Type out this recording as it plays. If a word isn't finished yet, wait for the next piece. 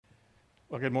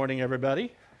Well, good morning,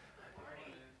 everybody.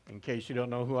 In case you don't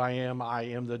know who I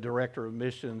am the Director of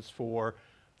Missions for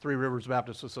Three Rivers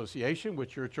Baptist Association,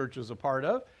 which your church is a part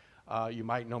of. You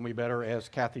might know me better as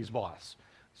Kathy's boss.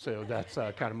 So that's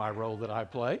kind of my role that I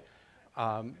play.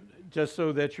 Just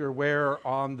so that you're aware,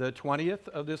 on the 20th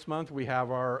of this month, we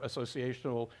have our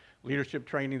associational leadership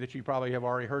training that you probably have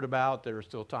already heard about. There's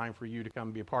still time for you to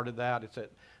come be a part of that. It's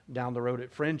down the road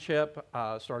at Friendship,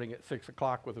 starting at 6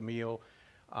 o'clock with a meal.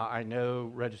 I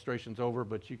know registration's over,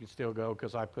 but you can still go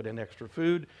because I put in extra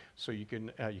food, so you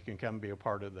can come be a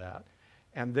part of that.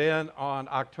 And then on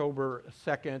October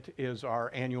 2nd is our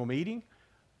annual meeting.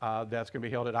 That's going to be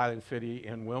held at Island City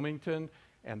in Wilmington,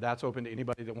 and that's open to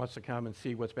anybody that wants to come and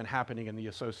see what's been happening in the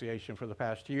association for the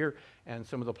past year and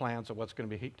some of the plans of what's going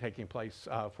to be taking place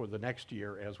for the next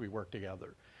year as we work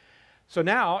together. So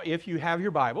now, if you have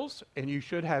your Bibles, and you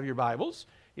should have your Bibles,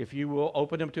 if you will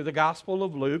open them to the Gospel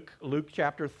of Luke, Luke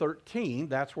chapter 13,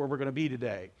 that's where we're going to be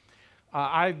today.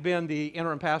 I've been the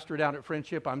interim pastor down at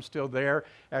Friendship. I'm still there.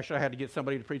 Actually, I had to get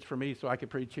somebody to preach for me so I could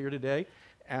preach here today.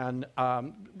 And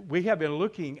we have been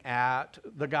looking at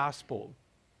the gospel.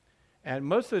 And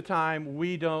most of the time,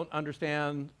 we don't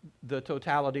understand the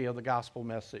totality of the gospel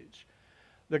message.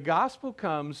 The gospel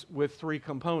comes with three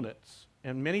components.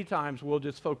 And many times, we'll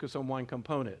just focus on one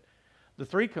component. The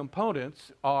three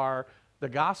components are the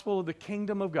gospel of the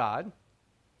kingdom of God.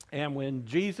 And when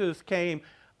Jesus came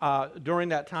during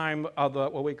that time of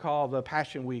what we call the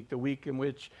Passion Week, the week in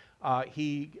which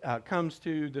he comes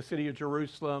to the city of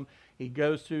Jerusalem, he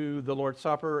goes to the Lord's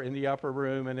Supper in the upper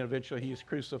room, and eventually he's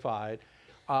crucified.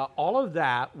 All of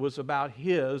that was about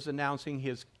his announcing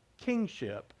his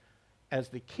kingship as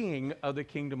the king of the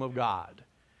kingdom of God.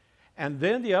 And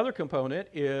then the other component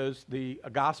is the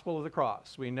gospel of the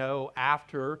cross. We know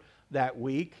after that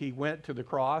week, he went to the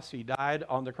cross. He died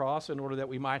on the cross in order that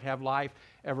we might have life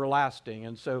everlasting.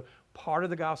 And so part of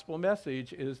the gospel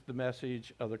message is the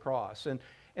message of the cross.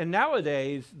 And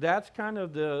nowadays, that's kind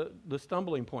of the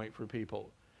stumbling point for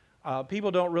people. People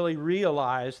don't really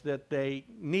realize that they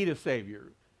need a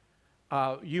Savior.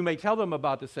 You may tell them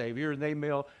about the Savior, and they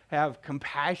may have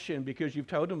compassion because you've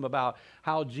told them about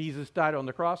how Jesus died on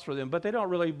the cross for them, but they don't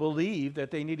really believe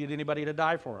that they needed anybody to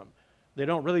die for them. They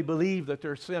don't really believe that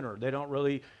they're a sinner. They don't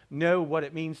really know what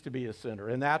it means to be a sinner.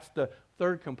 And that's the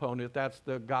third component. That's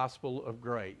the gospel of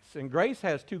grace. And grace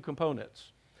has two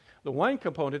components. The one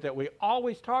component that we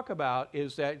always talk about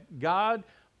is that God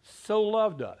so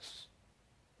loved us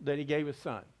that he gave his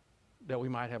son that we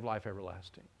might have life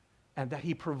everlasting. And that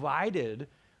he provided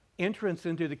entrance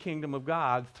into the kingdom of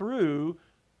God through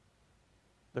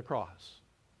the cross.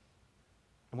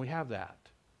 And we have that.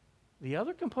 The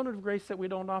other component of grace that we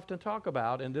don't often talk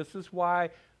about, and this is why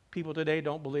people today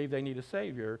don't believe they need a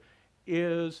Savior,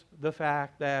 is the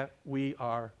fact that we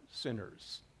are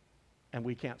sinners and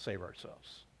we can't save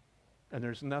ourselves. And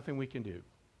there's nothing we can do.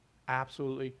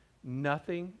 Absolutely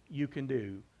nothing you can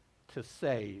do to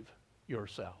save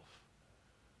yourself.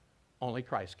 Only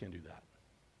Christ can do that.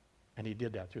 And he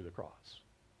did that through the cross.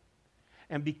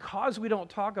 And because we don't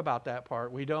talk about that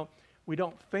part, we don't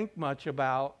think much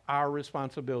about our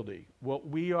responsibility, what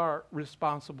we are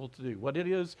responsible to do, what it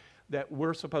is that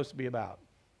we're supposed to be about.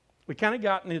 We kind of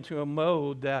gotten into a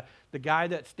mode that the guy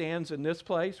that stands in this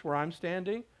place where I'm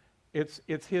standing,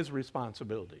 it's his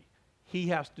responsibility. He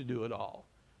has to do it all.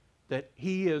 That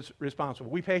he is responsible.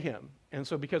 We pay him. And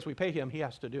so because we pay him, he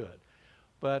has to do it.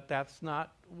 But that's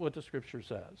not what the Scripture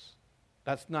says.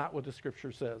 That's not what the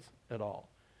Scripture says at all.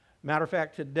 Matter of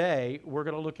fact, today we're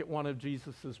going to look at one of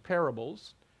Jesus'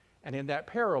 parables. And in that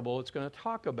parable, it's going to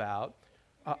talk about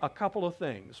a couple of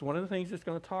things. One of the things it's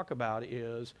going to talk about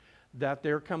is that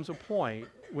there comes a point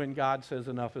when God says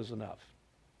enough is enough.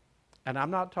 And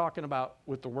I'm not talking about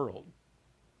with the world.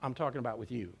 I'm talking about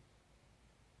with you.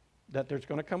 That there's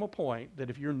going to come a point that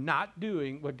if you're not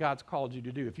doing what God's called you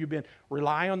to do, if you've been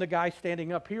relying on the guy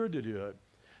standing up here to do it,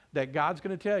 that God's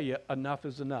going to tell you enough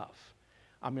is enough.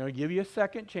 I'm going to give you a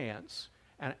second chance,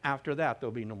 and after that,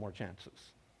 there'll be no more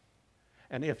chances.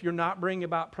 And if you're not bringing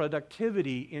about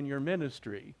productivity in your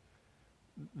ministry,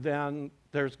 then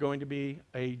there's going to be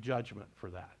a judgment for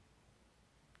that.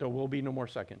 There will be no more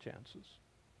second chances.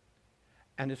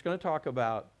 And it's going to talk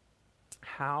about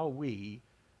how we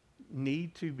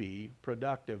need to be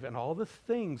productive and all the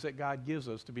things that God gives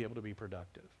us to be able to be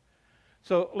productive.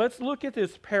 So let's look at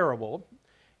this parable.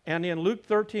 And in Luke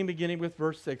 13, beginning with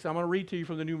verse 6, I'm going to read to you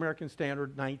from the New American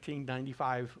Standard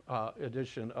 1995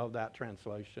 edition of that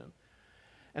translation.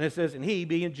 And it says, and he,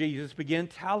 being Jesus, began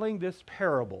telling this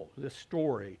parable, this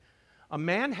story. A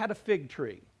man had a fig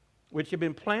tree, which had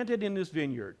been planted in his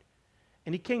vineyard,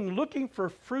 And he came looking for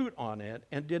fruit on it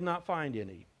and did not find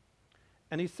any.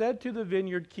 And he said to the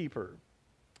vineyard keeper,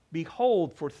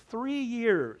 behold, for 3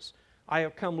 years I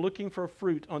have come looking for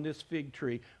fruit on this fig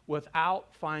tree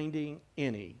without finding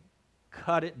any.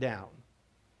 Cut it down.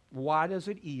 Why does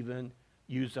it even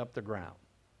use up the ground?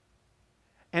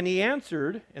 And he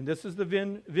answered, and this is the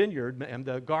vineyard and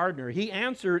the gardener, he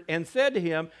answered and said to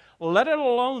him, let it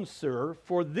alone, sir,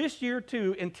 for this year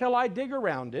too, until I dig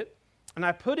around it, and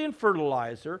I put in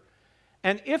fertilizer,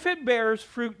 and if it bears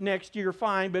fruit next year,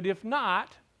 fine, but if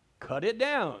not, cut it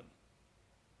down.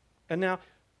 And now,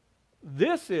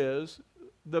 this is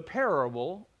the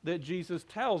parable that Jesus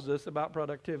tells us about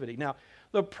productivity. Now,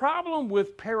 the problem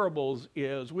with parables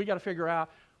is we got to figure out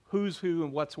who's who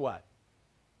and what's what.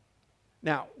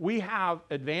 Now, we have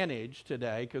advantage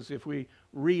today because if we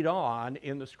read on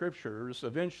in the scriptures,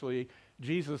 eventually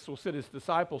Jesus will sit his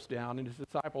disciples down, and his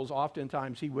disciples,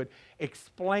 oftentimes, he would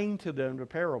explain to them the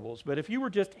parables. But if you were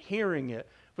just hearing it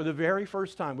for the very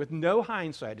first time with no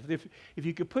hindsight, if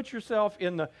you could put yourself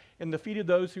in the feet of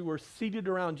those who were seated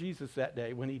around Jesus that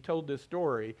day when he told this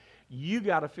story, you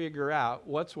got to figure out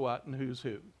what's what and who's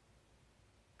who.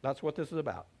 That's what this is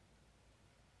about.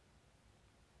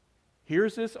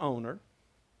 Here's this owner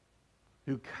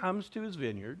who comes to his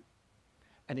vineyard,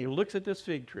 and he looks at this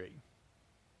fig tree.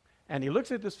 And he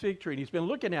looks at this fig tree, and he's been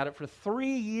looking at it for 3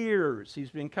 years. He's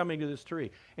been coming to this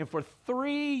tree. And for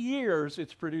 3 years,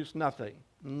 it's produced nothing.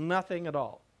 Nothing at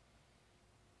all.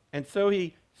 And so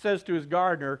he says to his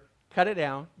gardener, cut it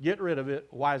down, get rid of it.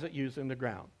 Why is it using the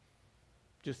ground?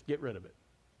 Just get rid of it.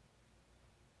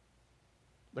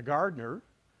 The gardener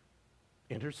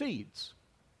intercedes.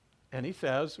 And he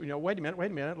says, wait a minute,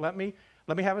 let me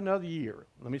have another year.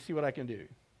 Let me see what I can do.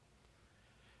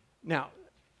 Now,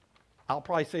 I'll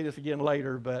probably say this again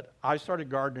later, but I started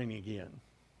gardening again.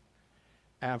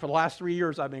 And for the last 3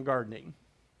 years, I've been gardening.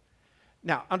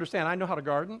 Now, understand, I know how to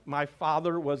garden. My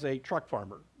father was a truck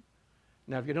farmer.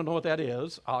 Now, if you don't know what that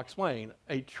is, I'll explain.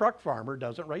 A truck farmer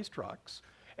doesn't raise trucks.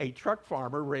 A truck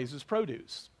farmer raises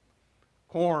produce.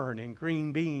 Corn and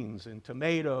green beans and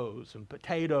tomatoes and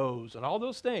potatoes and all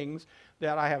those things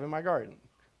that I have in my garden.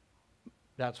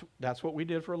 That's what we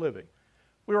did for a living.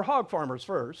 We were hog farmers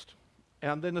first,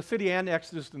 and then the city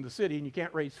annexed us in the city, and you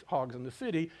can't raise hogs in the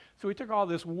city, so we took all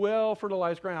this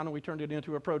well-fertilized ground and we turned it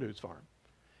into a produce farm.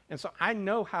 And so I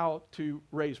know how to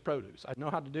raise produce. I know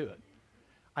how to do it.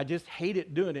 I just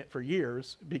hated doing it for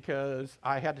years because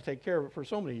I had to take care of it for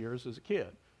so many years as a kid.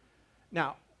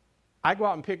 Now, I go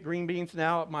out and pick green beans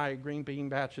now. My green bean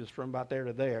batch is from about there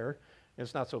to there.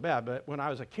 It's not so bad, but when I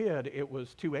was a kid, it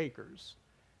was 2 acres.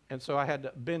 And so I had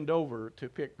to bend over to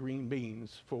pick green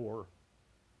beans for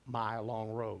mile-long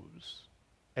rows,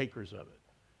 acres of it.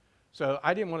 So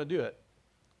I didn't want to do it.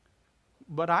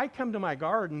 But I come to my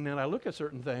garden and I look at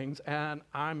certain things and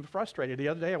I'm frustrated. The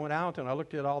other day I went out and I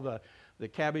looked at all the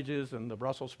cabbages and the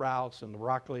Brussels sprouts and the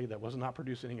broccoli that was not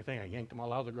producing anything. I yanked them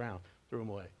all out of the ground, threw them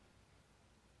away.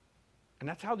 And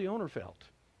that's how the owner felt.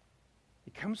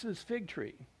 He comes to this fig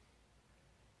tree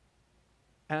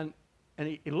and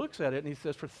he looks at it and he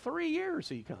says, for 3 years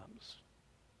he comes.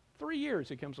 3 years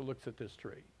he comes and looks at this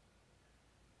tree.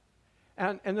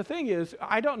 And the thing is,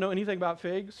 I don't know anything about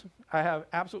figs. I have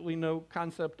absolutely no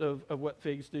concept of what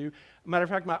figs do. Matter of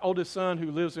fact, my oldest son,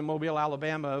 who lives in Mobile,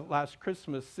 Alabama, last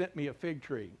Christmas sent me a fig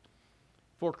tree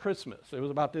for Christmas. It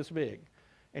was about this big.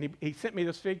 And he sent me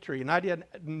this fig tree. And I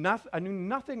knew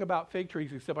nothing about fig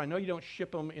trees except I know you don't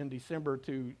ship them in December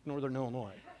to northern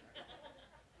Illinois.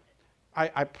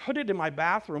 I put it in my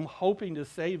bathroom hoping to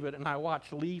save it, and I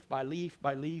watched leaf by leaf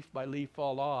by leaf by leaf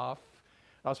fall off.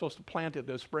 I was supposed to plant it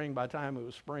this spring. By the time it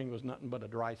was spring, it was nothing but a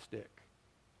dry stick.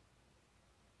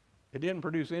 It didn't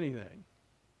produce anything.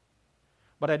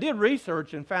 But I did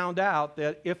research and found out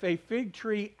that if a fig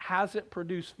tree hasn't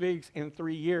produced figs in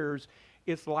 3 years,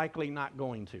 it's likely not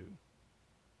going to.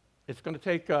 It's going to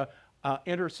take an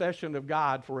intercession of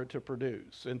God for it to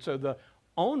produce. And so the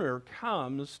owner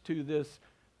comes to this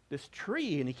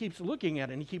tree, and he keeps looking at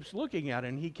it, and he keeps looking at it,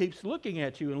 and he keeps looking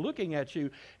at you and looking at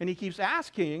you, and he keeps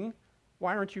asking,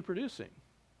 why aren't you producing?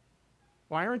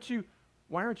 Why aren't you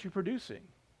producing?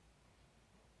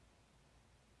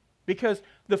 Because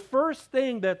the first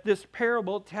thing that this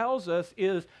parable tells us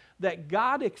is that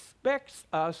God expects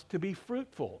us to be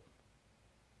fruitful.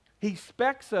 He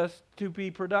expects us to be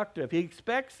productive. He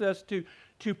expects us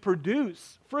to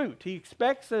produce fruit. He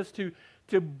expects us to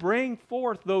bring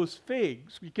forth those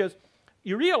figs, because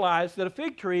you realize that a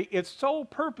fig tree, its sole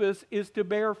purpose is to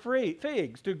bear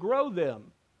figs, to grow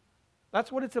them. That's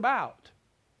what it's about.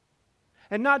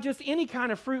 And not just any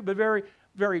kind of fruit, but very,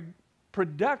 very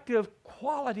productive,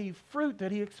 quality fruit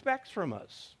that he expects from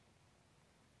us.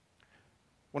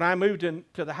 When I moved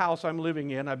into the house I'm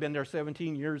living in, I've been there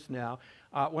 17 years now.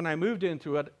 When I moved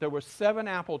into it, there were 7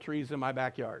 apple trees in my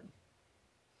backyard.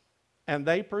 And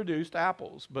they produced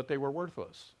apples, but they were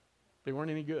worthless. They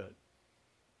weren't any good.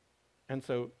 And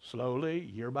so slowly,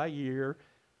 year by year,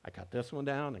 I cut this one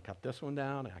down, and cut this one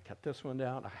down, and I cut this one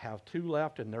down. I have 2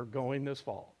 left, and they're going this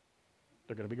fall.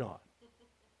 They're going to be gone.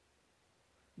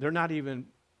 They're not even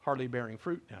hardly bearing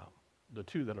fruit now, the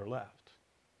 2 that are left.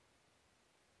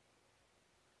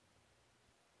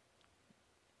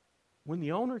 When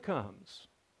the owner comes,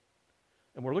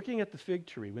 and we're looking at the fig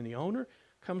tree, when the owner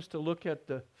comes to look at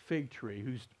the fig tree,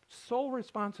 whose sole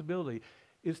responsibility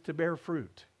is to bear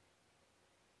fruit,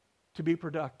 to be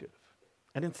productive,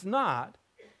 and it's not,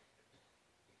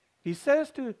 he says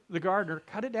to the gardener,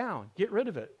 cut it down, get rid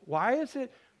of it. Why is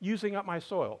it using up my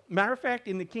soil? Matter of fact,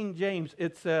 in the King James,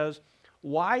 it says,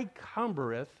 why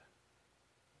cumbereth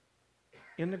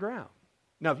in the ground?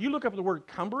 Now, if you look up the word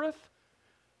cumbereth,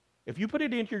 if you put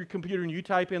it into your computer and you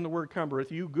type in the word cumbereth,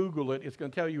 you Google it, it's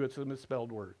going to tell you it's a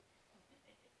misspelled word.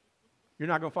 You're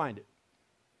not going to find it.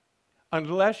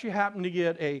 Unless you happen to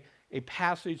get a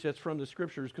passage that's from the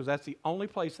Scriptures, because that's the only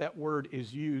place that word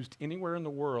is used anywhere in the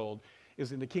world,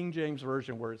 is in the King James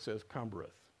Version where it says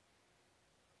cumbereth.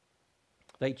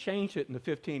 They changed it in the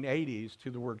 1580s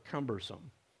to the word cumbersome.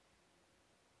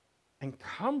 And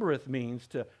cumbereth means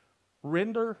to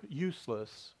render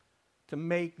useless, to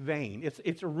make vain.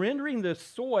 It's rendering the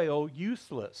soil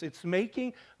useless. It's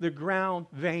making the ground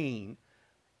vain.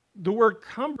 The word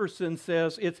cumbersome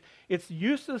says it's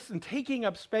useless and taking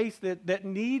up space that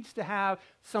needs to have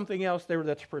something else there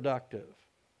that's productive.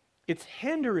 It's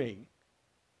hindering,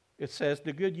 it says,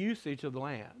 the good usage of the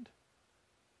land.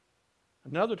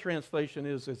 Another translation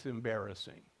is it's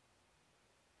embarrassing.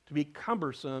 To be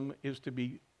cumbersome is to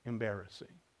be embarrassing.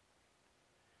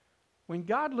 When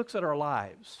God looks at our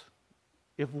lives,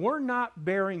 if we're not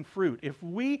bearing fruit, if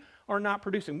we are not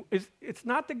producing, it's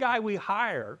not the guy we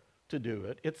hire to do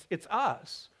it, it's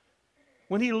us.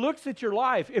 When he looks at your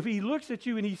life, if he looks at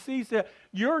you and he sees that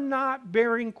you're not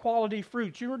bearing quality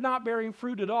fruit, you're not bearing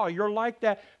fruit at all, you're like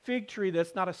that fig tree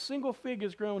that's not a single fig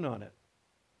has grown on it.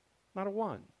 Not a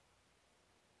one.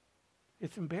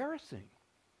 It's embarrassing.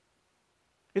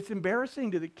 It's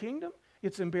embarrassing to the kingdom,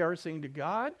 it's embarrassing to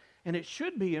God, and it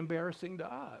should be embarrassing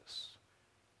to us.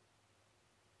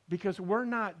 Because we're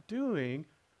not doing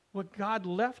what God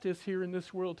left us here in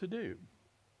this world to do.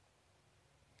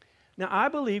 Now, I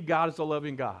believe God is a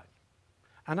loving God.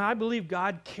 And I believe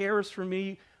God cares for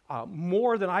me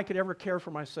more than I could ever care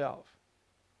for myself.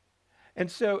 And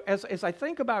so as I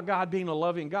think about God being a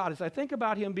loving God, as I think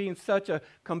about him being such a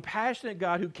compassionate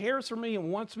God who cares for me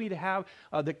and wants me to have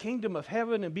the kingdom of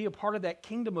heaven and be a part of that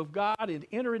kingdom of God and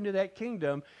enter into that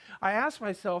kingdom, I ask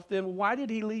myself then, why did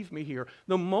he leave me here?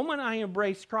 The moment I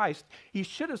embraced Christ, he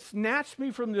should have snatched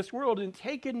me from this world and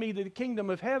taken me to the kingdom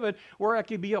of heaven where I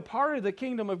could be a part of the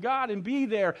kingdom of God and be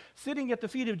there sitting at the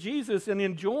feet of Jesus and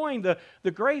enjoying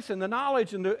the grace and the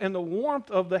knowledge and the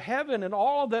warmth of the heaven and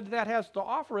all that has to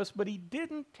offer us. But he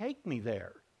didn't take me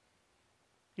there.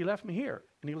 He left me here,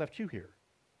 and he left you here.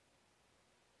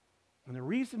 And the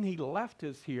reason he left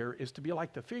us here is to be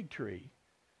like the fig tree,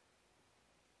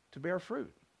 to bear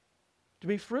fruit, to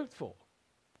be fruitful.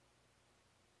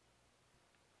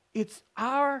 It's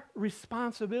our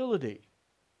responsibility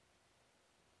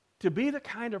to be the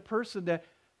kind of person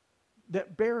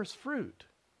that bears fruit.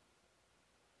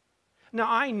 Now,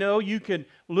 I know you can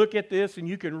look at this and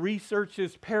you can research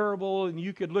this parable and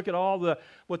you could look at all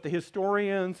what the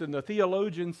historians and the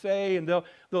theologians say, and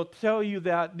they'll tell you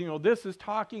that, this is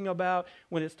talking about,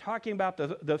 when it's talking about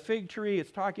the fig tree,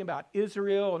 it's talking about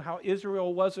Israel and how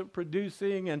Israel wasn't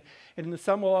producing, and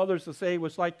some others will say it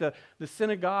was like the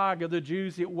synagogue of the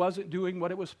Jews, it wasn't doing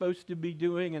what it was supposed to be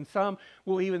doing, and some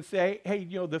will even say, hey,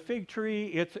 the fig tree,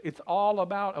 it's all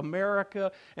about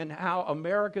America and how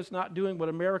America's not doing what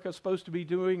America's supposed to be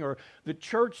doing, or the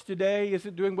church today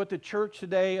isn't doing what the church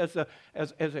today as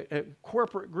a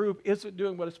corporate group isn't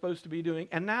doing what it's supposed to be doing.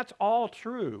 And that's all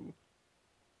true.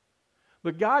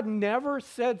 But God never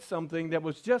said something that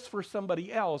was just for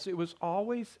somebody else. It was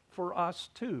always for us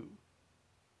too.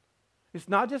 It's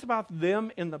not just about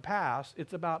them in the past,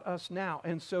 it's about us now.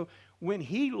 And so when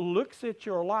he looks at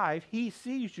your life, he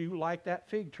sees you like that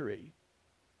fig tree.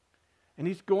 And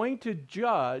he's going to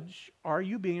judge, are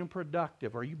you being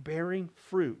productive? Are you bearing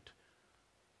fruit?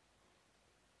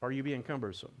 Are you being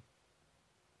cumbersome?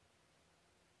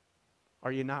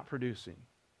 Are you not producing?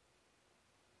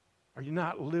 Are you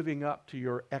not living up to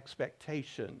your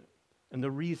expectation and the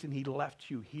reason he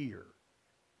left you here?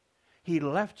 He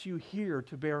left you here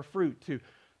to bear fruit,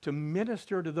 to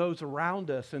minister to those around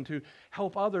us and to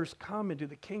help others come into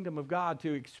the kingdom of God,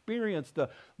 to experience the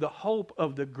hope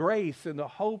of the grace and the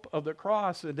hope of the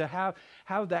cross, and to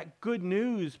have that good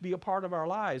news be a part of our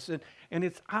lives. And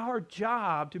it's our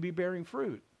job to be bearing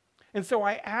fruit. And so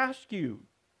I ask you,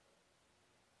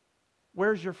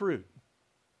 where's your fruit?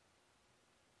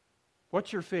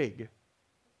 What's your fig?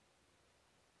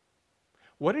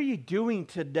 What are you doing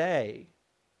today?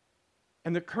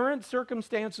 And the current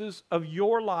circumstances of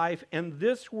your life and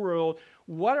this world,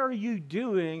 what are you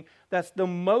doing that's the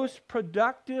most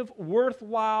productive,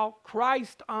 worthwhile,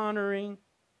 Christ-honoring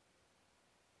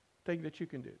thing that you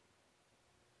can do?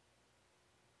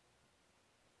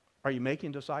 Are you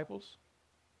making disciples?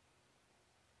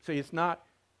 See, it's not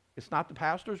the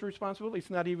pastor's responsibility.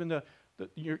 It's not even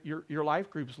your life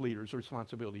group's leader's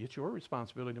responsibility. It's your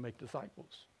responsibility to make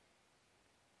disciples,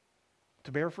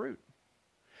 to bear fruit.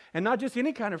 And not just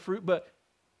any kind of fruit, but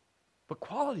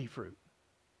quality fruit.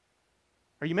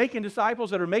 Are you making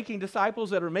disciples that are making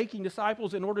disciples that are making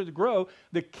disciples in order to grow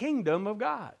the kingdom of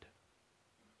God?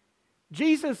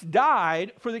 Jesus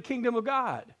died for the kingdom of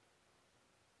God.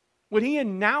 When he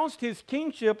announced his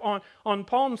kingship on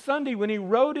Palm Sunday, when he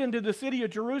rode into the city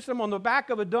of Jerusalem on the back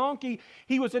of a donkey,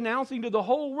 he was announcing to the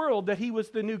whole world that he was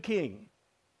the new king.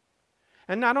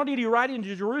 And not only did he ride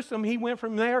into Jerusalem, he went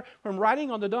from there, from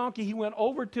riding on the donkey, he went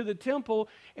over to the temple,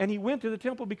 and he went to the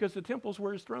temple because the temple's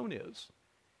where his throne is.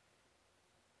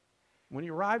 When he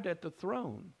arrived at the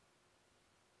throne,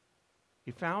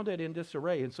 he found it in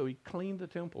disarray, and so he cleaned the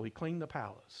temple, he cleaned the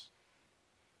palace.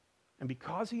 And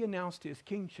because he announced his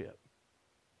kingship,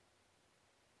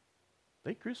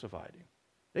 they crucified him.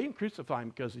 They didn't crucify him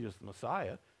because he was the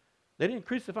Messiah. They didn't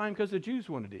crucify him because the Jews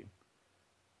wanted him.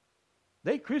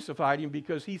 They crucified him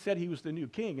because he said he was the new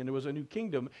king and there was a new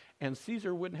kingdom, and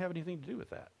Caesar wouldn't have anything to do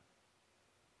with that.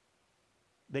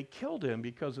 They killed him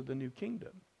because of the new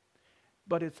kingdom.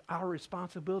 But it's our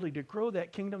responsibility to grow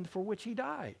that kingdom for which he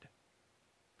died.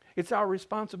 It's our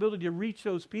responsibility to reach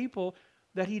those people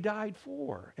that he died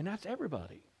for, and that's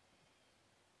everybody.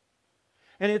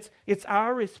 And it's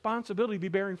our responsibility to be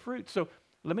bearing fruit. So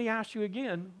let me ask you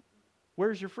again,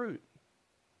 where's your fruit?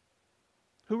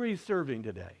 Who are you serving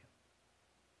today?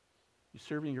 You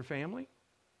serving your family?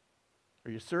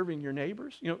 Are you serving your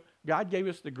neighbors? You know, God gave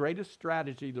us the greatest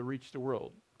strategy to reach the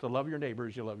world, to love your neighbor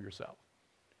as you love yourself.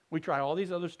 We try all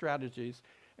these other strategies,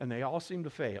 and they all seem to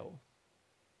fail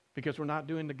because we're not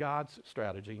doing the God's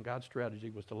strategy, and God's strategy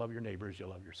was to love your neighbor as you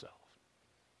love yourself.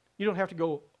 You don't have to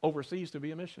go overseas to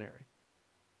be a missionary.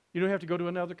 You don't have to go to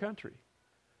another country.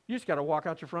 You just got to walk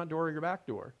out your front door or your back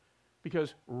door,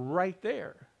 because right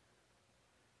there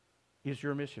is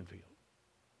your mission field,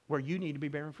 where you need to be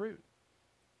bearing fruit.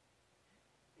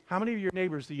 How many of your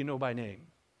neighbors do you know by name?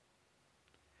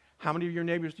 How many of your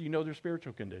neighbors do you know their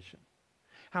spiritual condition?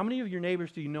 How many of your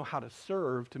neighbors do you know how to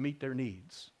serve to meet their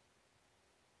needs?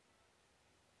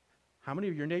 How many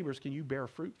of your neighbors can you bear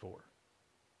fruit for?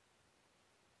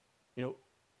 You know,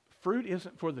 fruit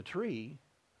isn't for the tree.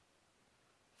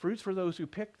 Fruit's for those who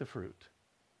pick the fruit.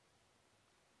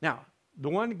 Now, the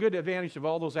one good advantage of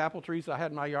all those apple trees I had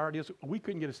in my yard is we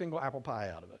couldn't get a single apple pie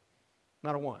out of it.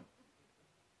 Not a one.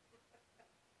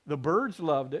 The birds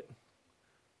loved it,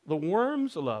 the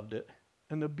worms loved it,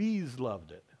 and the bees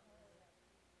loved it.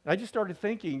 I just started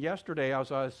thinking yesterday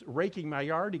as I was raking my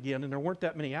yard again, and there weren't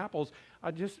that many apples.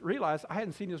 I just realized I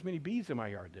hadn't seen as many bees in my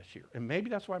yard this year, and maybe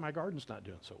that's why my garden's not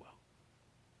doing so well.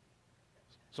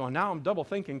 So now I'm double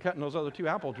thinking cutting those other 2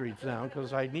 apple trees down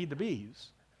because I need the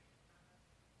bees.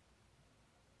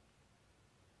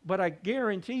 But I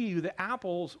guarantee you the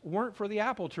apples weren't for the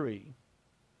apple tree.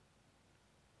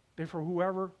 They're for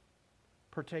whoever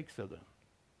partakes of them.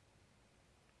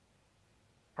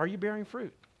 Are you bearing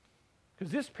fruit?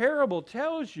 Because this parable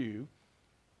tells you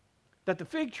that the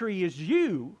fig tree is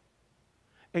you,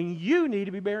 and you need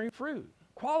to be bearing fruit,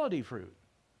 quality fruit.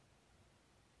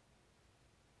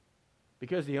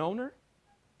 Because the owner,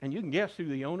 and you can guess who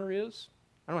the owner is,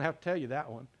 I don't have to tell you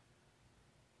that one.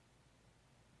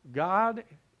 God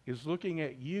is looking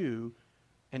at you,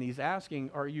 and he's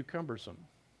asking, are you cumbersome?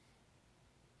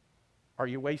 Are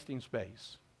you wasting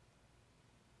space?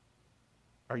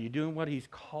 Are you doing what he's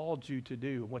called you to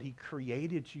do, what he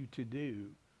created you to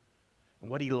do,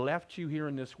 and what he left you here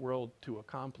in this world to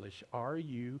accomplish? Are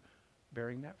you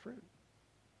bearing that fruit?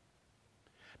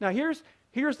 Now here's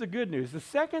the good news. The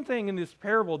second thing in this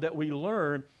parable that we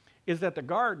learn is that the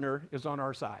gardener is on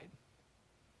our side.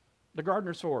 The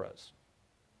gardener's for us.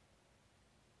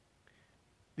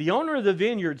 The owner of the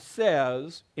vineyard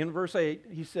says, in verse 8,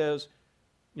 he says,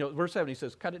 verse 7, he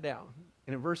says, cut it down.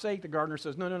 And in verse 8, the gardener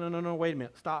says, no, no, no, no, no, wait a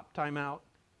minute. Stop, time out.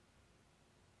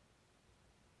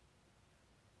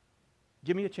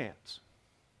 Give me a chance.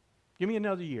 Give me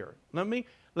another year. Let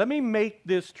me make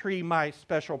this tree my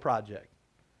special project.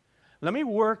 Let me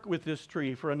work with this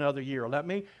tree for another year. Let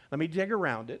me dig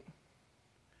around it.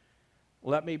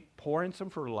 Let me pour in some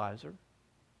fertilizer.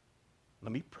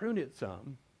 Let me prune it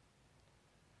some.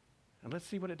 And let's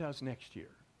see what it does next year.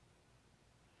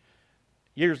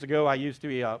 Years ago, I used to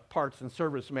be a parts and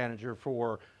service manager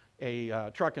for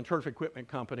a truck and turf equipment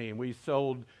company, and we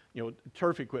sold,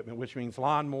 turf equipment, which means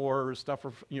lawnmowers, stuff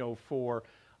for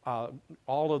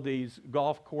all of these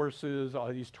golf courses,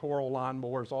 all these Toro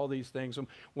lawnmowers, all these things. And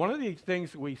one of the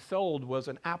things that we sold was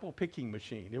an apple picking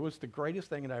machine. It was the greatest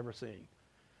thing I'd ever seen.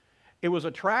 It was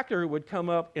a tractor that would come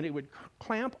up and it would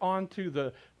clamp onto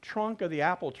the trunk of the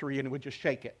apple tree and it would just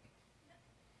shake it.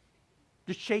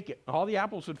 Just shake it. All the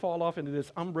apples would fall off into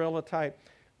this umbrella type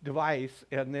device,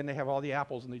 and then they have all the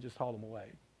apples and they just haul them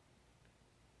away.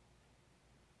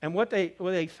 And what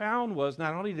they found was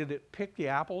not only did it pick the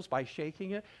apples by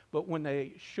shaking it, but when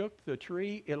they shook the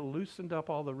tree, it loosened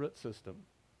up all the root system.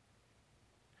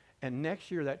 And next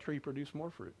year that tree produced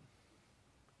more fruit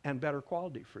and better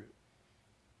quality fruit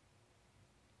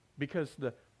because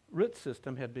the root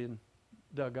system had been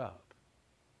dug up.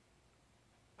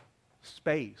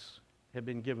 Space had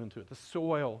been given to it. The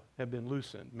soil had been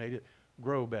loosened, made it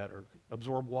grow better,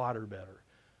 absorb water better,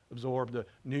 absorb the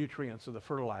nutrients of the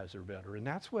fertilizer better. And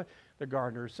that's what the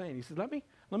gardener is saying. He says, let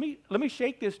me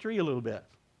shake this tree a little bit.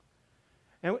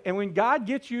 And when God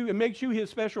gets you and makes you his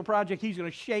special project, he's going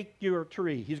to shake your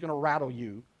tree. He's going to rattle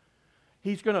you.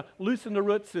 He's going to loosen the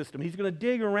root system. He's going to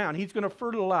dig around. He's going to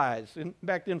fertilize. And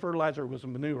back then, fertilizer was a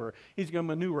manure. He's going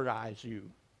to manurize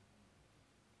you.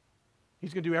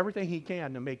 He's going to do everything he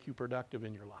can to make you productive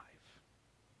in your life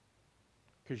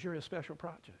because you're a special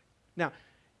project. Now,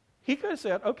 he could have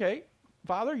said, okay,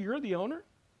 Father, you're the owner.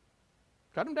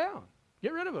 Cut him down.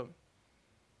 Get rid of him.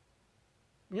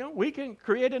 We can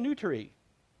create a new tree,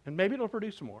 and maybe it'll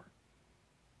produce more.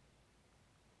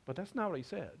 But that's not what he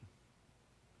said.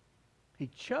 He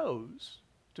chose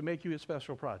to make you a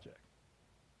special project.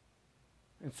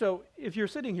 And so if you're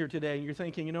sitting here today and you're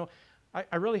thinking,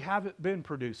 I really haven't been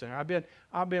producing.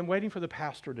 I've been waiting for the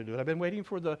pastor to do it. I've been waiting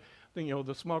for the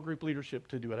small group leadership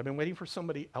to do it. I've been waiting for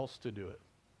somebody else to do it.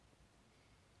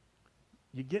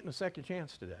 You're getting a second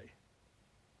chance today.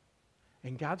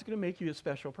 And God's going to make you a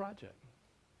special project.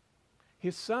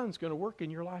 His Son's going to work in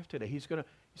your life today. He's going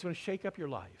to shake up your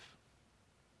life.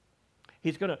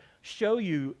 He's going to show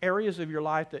you areas of your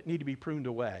life that need to be pruned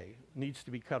away, needs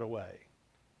to be cut away.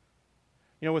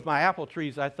 With my apple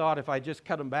trees, I thought if I just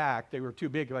cut them back, they were too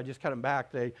big. If I just cut them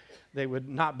back, they would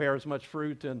not bear as much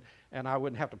fruit, and I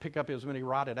wouldn't have to pick up as many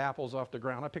rotted apples off the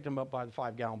ground. I picked them up by the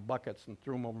 5-gallon buckets and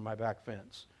threw them over my back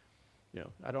fence.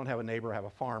 I don't have a neighbor, I have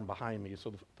a farm behind me,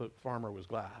 so the farmer was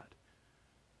glad.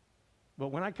 But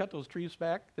when I cut those trees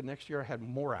back, the next year I had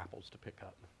more apples to pick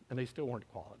up, and they still weren't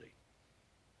quality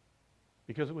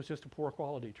because it was just a poor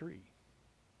quality tree.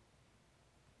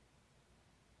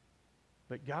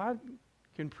 But God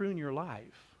can prune your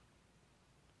life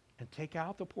and take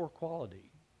out the poor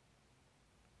quality.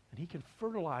 And he can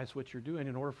fertilize what you're doing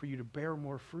in order for you to bear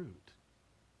more fruit.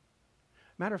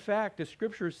 Matter of fact, the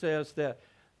scripture says that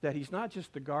he's not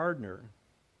just the gardener,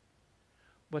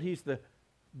 but he's the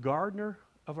gardener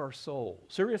of our soul.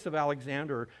 Cyrus of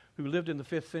Alexander, who lived in the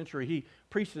 5th century, he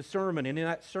preached a sermon, and in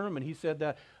that sermon he said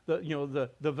that the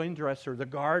vine dresser, the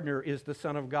gardener, is the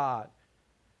Son of God.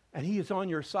 And he is on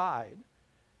your side.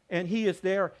 And he is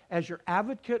there as your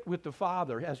advocate with the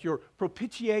Father, as your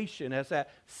propitiation, as that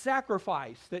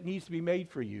sacrifice that needs to be made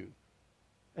for you,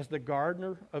 as the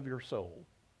gardener of your soul.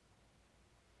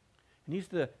 And he's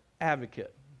the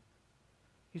advocate.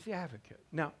 He's the advocate.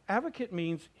 Now, advocate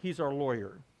means he's our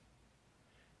lawyer.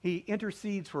 He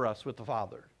intercedes for us with the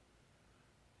Father.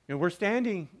 We're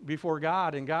standing before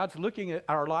God, and God's looking at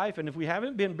our life, and if we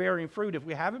haven't been bearing fruit, if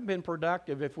we haven't been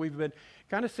productive, if we've been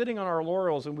kind of sitting on our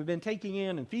laurels and we've been taking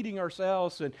in and feeding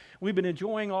ourselves, and we've been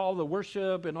enjoying all the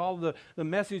worship and all the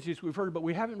messages we've heard, but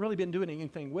we haven't really been doing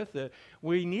anything with it,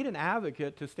 we need an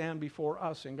advocate to stand before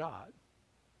us and God.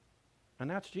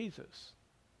 And that's Jesus.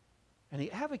 And he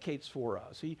advocates for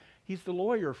us. He's the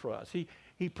lawyer for us.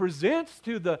 He presents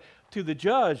to the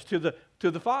judge, to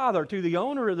the father, to the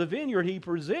owner of the vineyard, he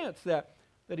presents that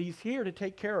he's here to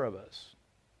take care of us,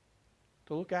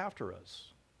 to look after us,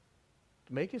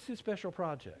 to make us his special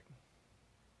project.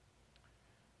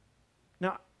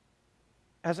 Now,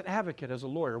 as an advocate, as a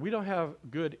lawyer, we don't have a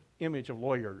good image of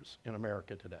lawyers in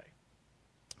America today.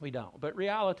 We don't. But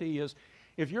reality is,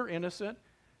 if you're innocent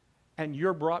and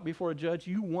you're brought before a judge,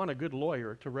 you want a good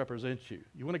lawyer to represent you.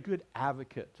 You want a good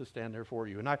advocate to stand there for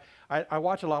you. And I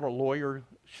watch a lot of lawyer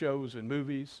shows and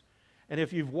movies, and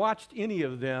if you've watched any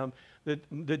of them,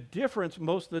 the difference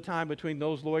most of the time between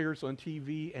those lawyers on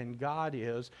TV and God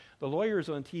is the lawyers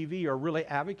on TV are really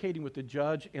advocating with the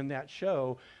judge in that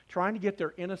show, trying to get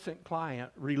their innocent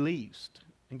client released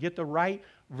and get the right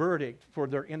verdict for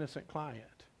their innocent client.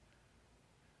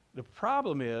 The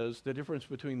problem is, the difference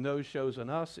between those shows and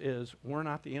us is we're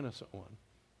not the innocent one.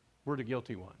 We're the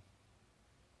guilty one.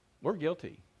 We're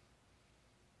guilty.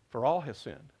 For all has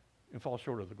sinned and fall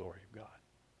short of the glory of God.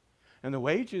 And the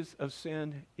wages of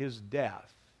sin is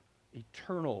death,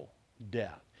 eternal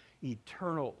death,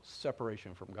 eternal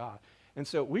separation from God. And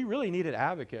so we really need an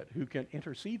advocate who can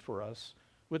intercede for us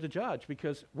with the judge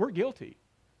because we're guilty.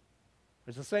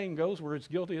 As the saying goes, we're as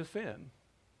guilty as sin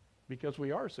because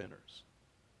we are sinners.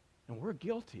 And we're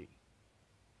guilty.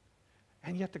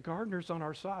 And yet the gardener's on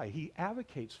our side. He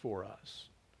advocates for us.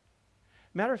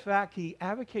 Matter of fact, he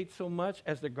advocates so much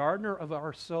as the gardener of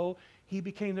our soul, he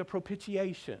became the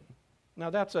propitiation. Now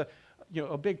that's a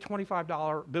big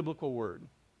 $25 biblical word.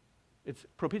 It's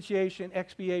propitiation,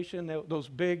 expiation, those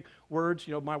big words.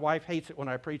 My wife hates it when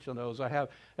I preach on those. I have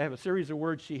a series of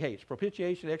words she hates.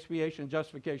 Propitiation, expiation,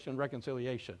 justification,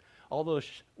 reconciliation. All those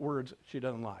words she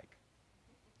doesn't like.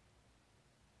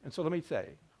 And so let me say,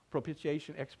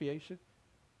 propitiation, expiation,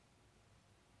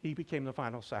 he became the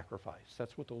final sacrifice.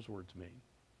 That's what those words mean.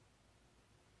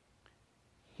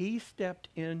 He stepped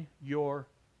in your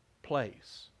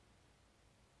place,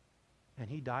 and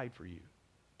he died for you.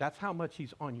 That's how much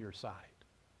he's on your side.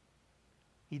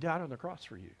 He died on the cross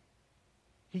for you.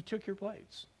 He took your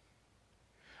place.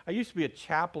 I used to be a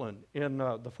chaplain in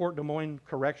the Fort Des Moines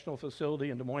Correctional Facility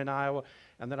in Des Moines, Iowa,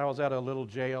 and then I was at a little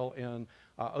jail in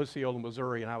Osceola,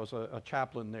 Missouri, and I was a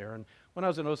chaplain there. And when I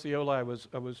was in Osceola, I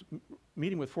was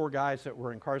meeting with 4 guys that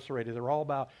were incarcerated. They were all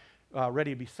about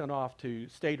ready to be sent off to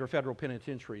state or federal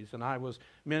penitentiaries, and I was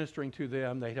ministering to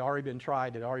them. They had already been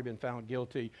tried. They'd already been found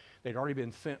guilty. They'd already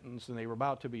been sentenced, and they were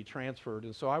about to be transferred.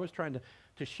 And so I was trying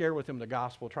to share with them the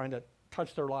gospel, trying to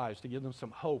touch their lives, to give them some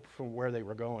hope from where they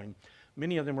were going.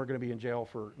 Many of them were going to be in jail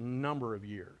for a number of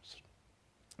years.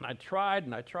 And I tried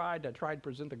to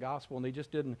present the gospel, and they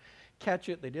just didn't catch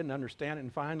it. They didn't understand it.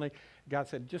 And finally, God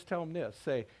said, just tell them this.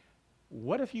 Say,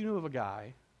 what if you knew of a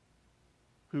guy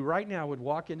who right now would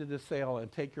walk into this cell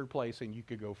and take your place and you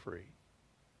could go free?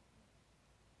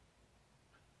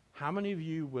 How many of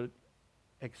you would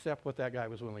accept what that guy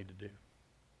was willing to do?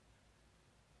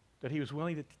 That he was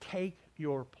willing to take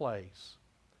your place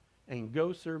and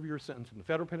go serve your sentence in the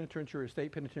federal penitentiary or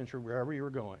state penitentiary, wherever you were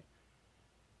going.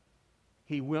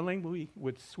 He willingly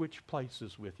would switch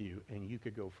places with you and you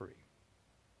could go free.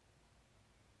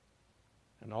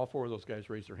 And all 4 of those guys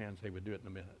raised their hands. They would do it in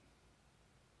a minute.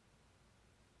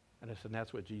 And I said,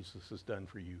 that's what Jesus has done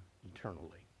for you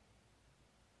eternally.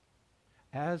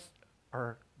 As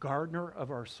our gardener of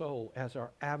our soul, as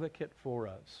our advocate for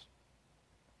us,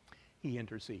 he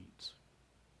intercedes.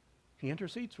 He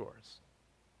intercedes for us.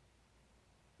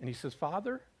 And he says,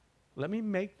 Father, let me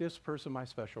make this person my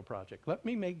special project. Let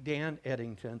me make Dan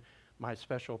Eddington my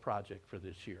special project for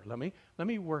this year. Let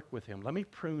me work with him. Let me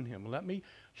prune him. Let me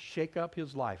shake up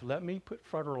his life. Let me put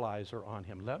fertilizer on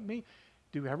him. Let me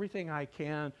do everything I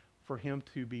can for him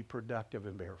to be productive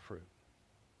and bear fruit.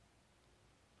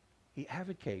 He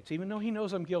advocates, even though he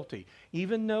knows I'm guilty,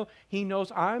 even though he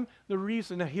knows I'm the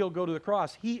reason that he'll go to the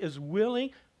cross. He is willing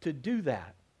to do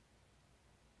that.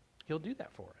 He'll do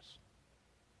that for us.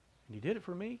 And he did it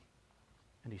for me,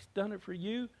 and he's done it for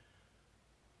you,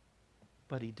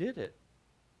 but he did it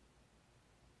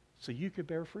so you could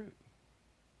bear fruit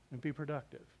and be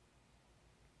productive.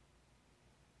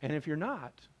 And if you're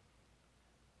not,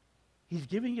 he's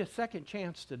giving you a second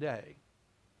chance today.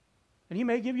 And he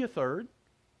may give you a third,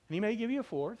 and he may give you a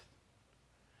fourth,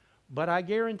 but I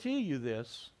guarantee you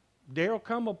this, there'll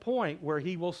come a point where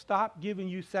he will stop giving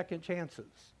you second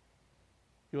chances.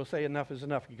 He will say enough is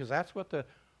enough, because that's what the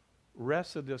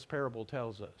rest of this parable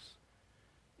tells us.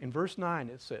 In verse 9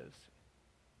 it says,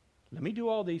 let me do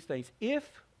all these things.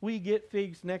 If we get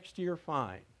figs next year,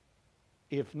 fine.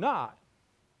 If not,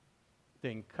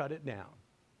 then cut it down.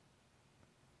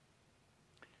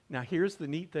 Now here's the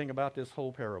neat thing about this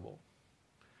whole parable.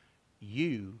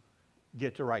 You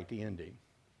get to write the ending.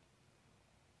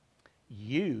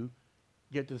 You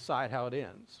get to decide how it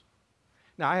ends.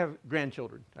 Now I have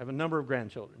grandchildren. I have a number of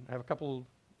grandchildren. I have a couple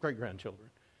great-grandchildren.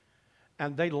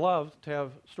 And they love to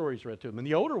have stories read to them. And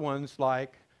the older ones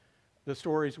like the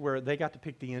stories where they got to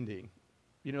pick the ending.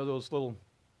 You know those little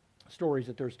stories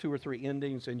that there's 2 or 3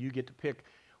 endings and you get to pick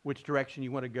which direction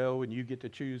you want to go, and you get to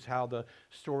choose how the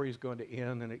story is going to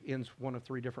end, and it ends one of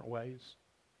 3 different ways.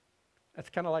 That's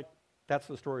kind of like, that's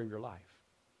the story of your life.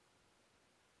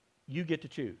 You get to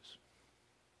choose.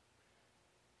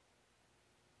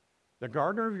 The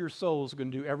gardener of your soul is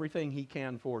going to do everything he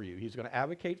can for you. He's going to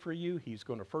advocate for you. He's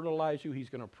going to fertilize you. He's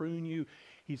going to prune you.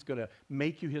 He's going to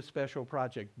make you his special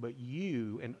project. But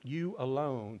you, and you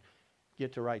alone,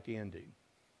 get to write the ending.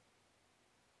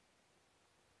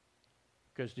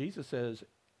 Because Jesus says,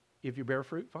 if you bear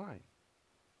fruit, fine.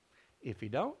 If you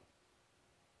don't,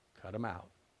 cut them out.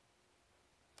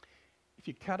 If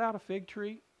you cut out a fig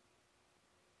tree,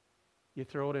 you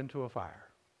throw it into a fire.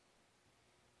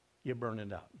 You burn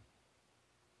it up.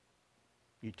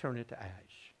 You turn it to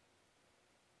ash.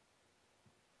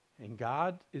 And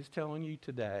God is telling you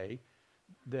today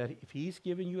that if he's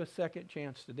giving you a second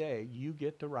chance today, you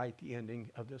get to write the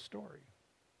ending of this story.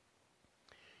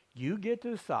 You get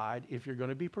to decide if you're going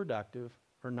to be productive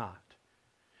or not.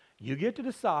 You get to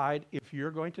decide if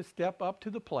you're going to step up to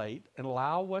the plate and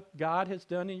allow what God has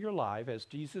done in your life, as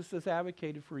Jesus has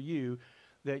advocated for you,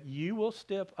 that you will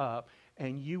step up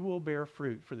and you will bear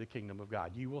fruit for the kingdom of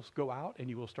God. You will go out and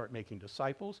you will start making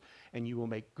disciples, and you will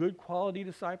make good quality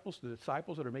disciples, the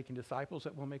disciples that are making disciples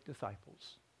that will make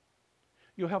disciples.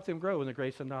 You'll help them grow in the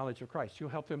grace and knowledge of Christ. You'll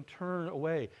help them turn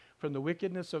away from the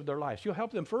wickedness of their lives. You'll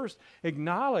help them first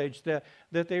acknowledge that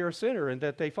they are a sinner and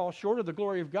that they fall short of the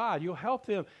glory of God. You'll help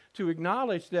them to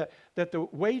acknowledge that the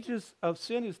wages of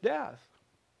sin is death.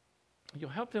 You'll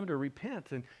help them to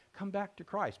repent and come back to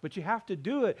Christ. But you have to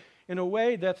do it in a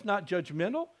way that's not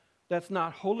judgmental, that's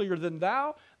not holier than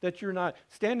thou, that you're not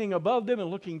standing above them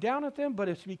and looking down at them, but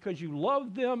it's because you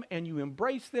love them and you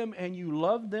embrace them and you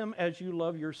love them as you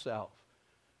love yourself.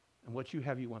 And what you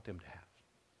have, you want them to have.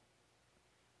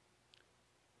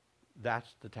 That's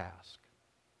the task.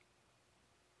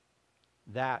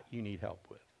 That you need help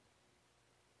with.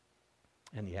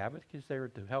 And the advocate is there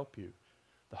to help you.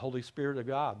 The Holy Spirit of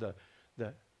God,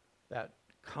 that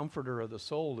comforter of the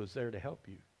soul is there to help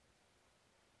you.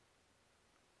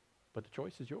 But the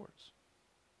choice is yours.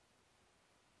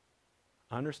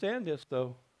 Understand this,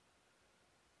 though.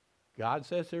 God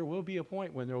says there will be a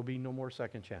point when there will be no more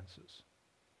second chances.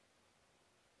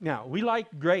 Now, we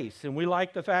like grace, and we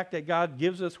like the fact that God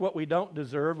gives us what we don't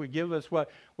deserve. We give us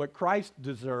what Christ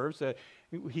deserves. That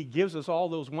he gives us all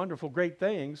those wonderful, great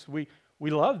things. We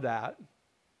love that.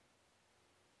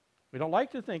 We don't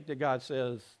like to think that God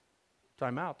says,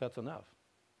 time out, that's enough.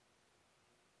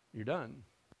 You're done.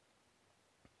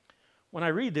 When I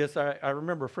read this, I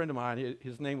remember a friend of mine,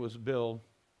 his name was Bill.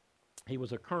 He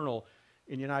was a colonel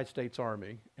in the United States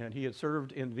Army, and he had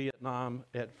served in Vietnam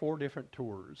at 4 different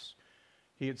tours.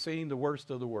 He had seen the worst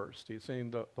of the worst. He had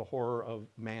seen the horror of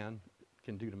man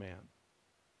can do to man.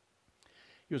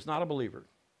 He was not a believer.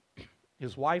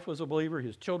 His wife was a believer.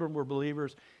 His children were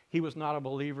believers. He was not a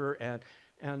believer.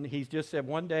 And he just said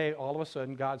one day, all of a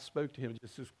sudden, God spoke to him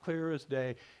just as clear as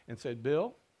day and said,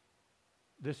 Bill,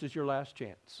 this is your last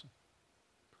chance.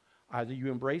 Either you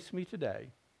embrace me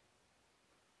today,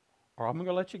 or I'm going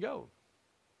to let you go.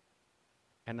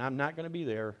 And I'm not going to be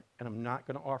there, and I'm not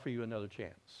going to offer you another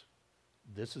chance.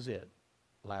 This is it.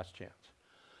 Last chance.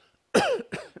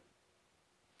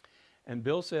 And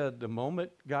Bill said the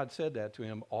moment God said that to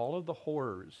him, all of the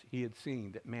horrors he had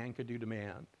seen that man could do to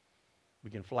man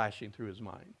began flashing through his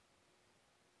mind.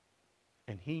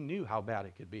 And he knew how bad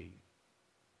it could be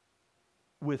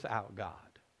without God.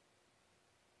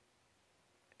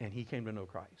 And he came to know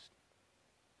Christ.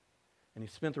 And he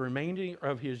spent the remainder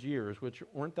of his years, which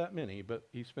weren't that many, but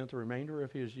he spent the remainder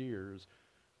of his years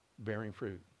bearing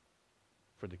fruit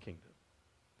for the kingdom.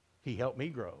 He helped me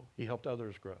grow. He helped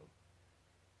others grow.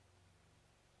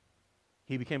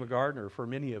 He became a gardener for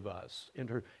many of us,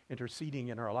 interceding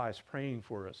in our lives, praying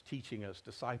for us, teaching us,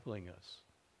 discipling us.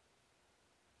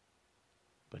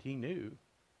 But he knew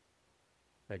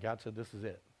that God said, this is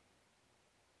it.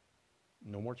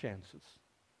 No more chances.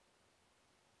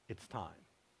 It's time.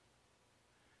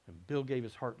 And Bill gave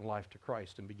his heart and life to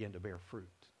Christ and began to bear fruit.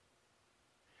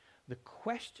 The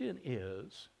question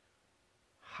is,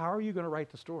 how are you going to write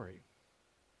the story?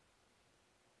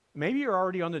 Maybe you're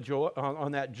already on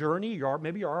that journey.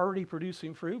 Maybe you're already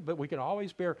producing fruit, but we can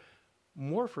always bear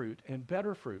more fruit and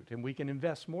better fruit, and we can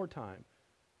invest more time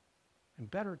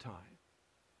and better time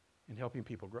in helping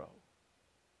people grow.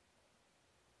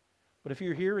 But if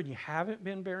you're here and you haven't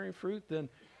been bearing fruit,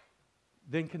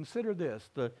 then consider this.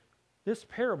 This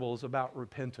parable is about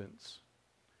repentance.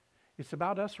 It's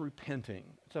about us repenting.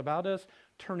 It's about us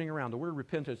turning around. The word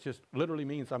repentance just literally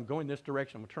means I'm going this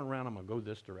direction. I'm going to turn around. I'm going to go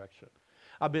this direction.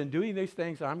 I've been doing these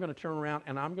things, and I'm going to turn around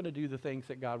and I'm going to do the things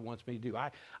that God wants me to do.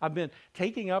 I've been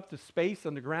taking up the space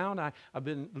on the ground. I've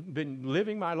been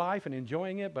living my life and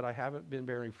enjoying it, but I haven't been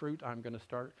bearing fruit. I'm going to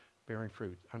start bearing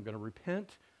fruit. I'm going to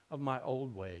repent of my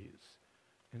old ways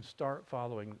and start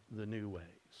following the new ways.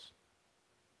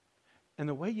 And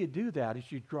the way you do that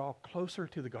is you draw closer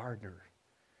to the gardener.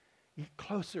 You get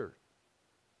closer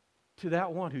to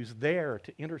that one who's there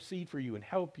to intercede for you and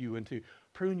help you and to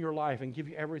prune your life and give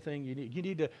you everything you need. You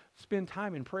need to spend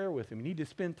time in prayer with him. You need to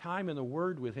spend time in the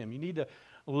Word with him. You need to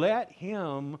let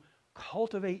him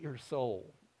cultivate your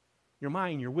soul, your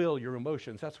mind, your will, your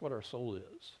emotions. That's what our soul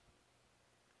is.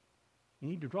 You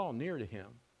need to draw near to him.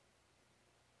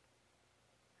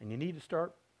 And you need to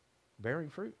start bearing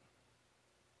fruit.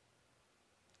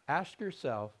 Ask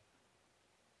yourself,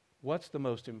 what's the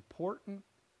most important,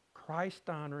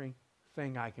 Christ-honoring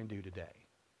thing I can do today?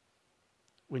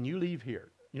 When you leave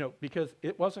here, because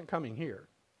it wasn't coming here.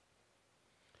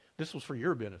 This was for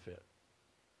your benefit.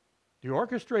 The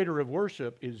orchestrator of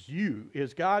worship is you,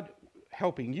 is God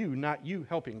helping you, not you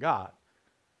helping God.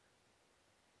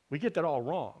 We get that all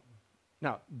wrong.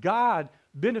 Now, God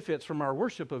benefits from our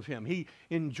worship of him. He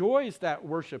enjoys that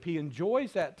worship. He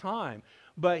enjoys that time.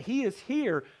 But he is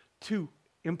here to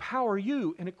empower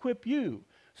you and equip you.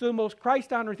 So the most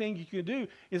Christ-honoring thing you can do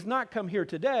is not come here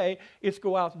today. It's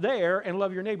go out there and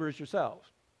love your neighbor as yourselves.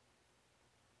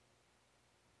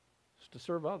 It's to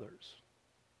serve others.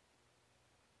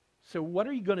 So what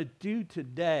are you going to do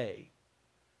today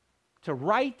to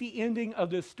write the ending of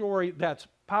this story that's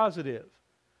positive?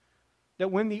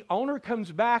 That when the owner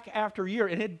comes back after a year,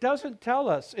 and it doesn't tell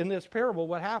us in this parable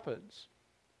what happens.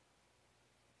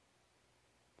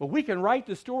 But we can write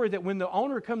the story that when the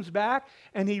owner comes back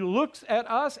and he looks at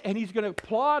us and he's going to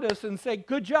applaud us and say,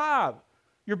 good job,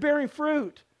 you're bearing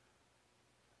fruit.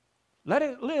 Let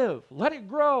it live, let it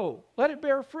grow, let it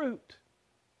bear fruit.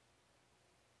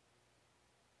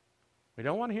 We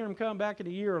don't want to hear him come back in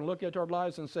a year and look at our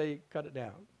lives and say, cut it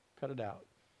down, cut it out.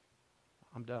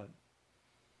 I'm done.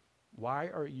 Why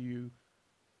are you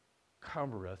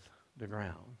cumbereth the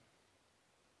ground?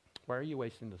 Why are you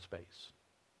wasting the space?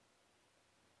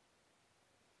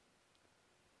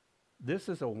 This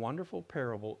is a wonderful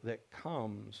parable that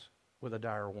comes with a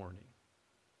dire warning.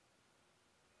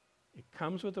 It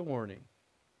comes with a warning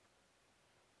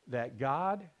that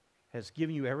God has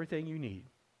given you everything you need,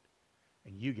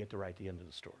 and you get to write the end of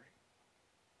the story.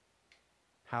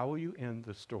 How will you end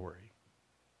the story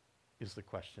is the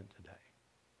question today.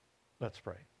 Let's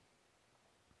pray.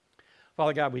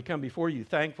 Father God, we come before you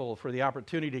thankful for the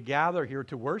opportunity to gather here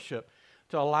to worship,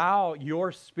 to allow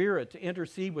your Spirit to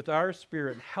intercede with our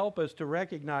spirit and help us to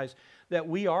recognize that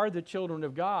we are the children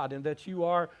of God and that you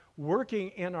are working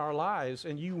in our lives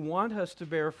and you want us to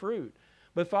bear fruit.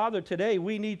 But Father, today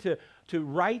we need to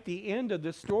write the end of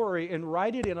this story and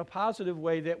write it in a positive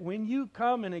way that when you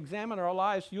come and examine our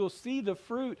lives, you'll see the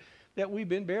fruit that we've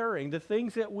been bearing, the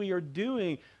things that we are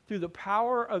doing through the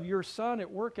power of your Son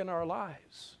at work in our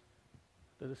lives,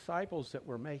 the disciples that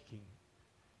we're making,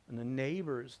 and the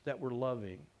neighbors that we're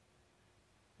loving,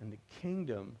 and the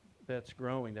kingdom that's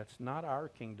growing. That's not our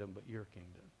kingdom, but your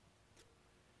kingdom.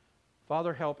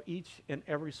 Father, help each and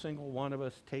every single one of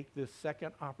us take this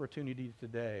second opportunity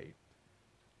today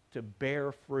to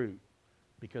bear fruit,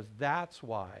 because that's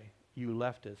why you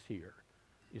left us here,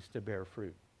 is to bear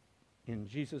fruit. In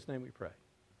Jesus' name we pray.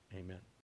 Amen.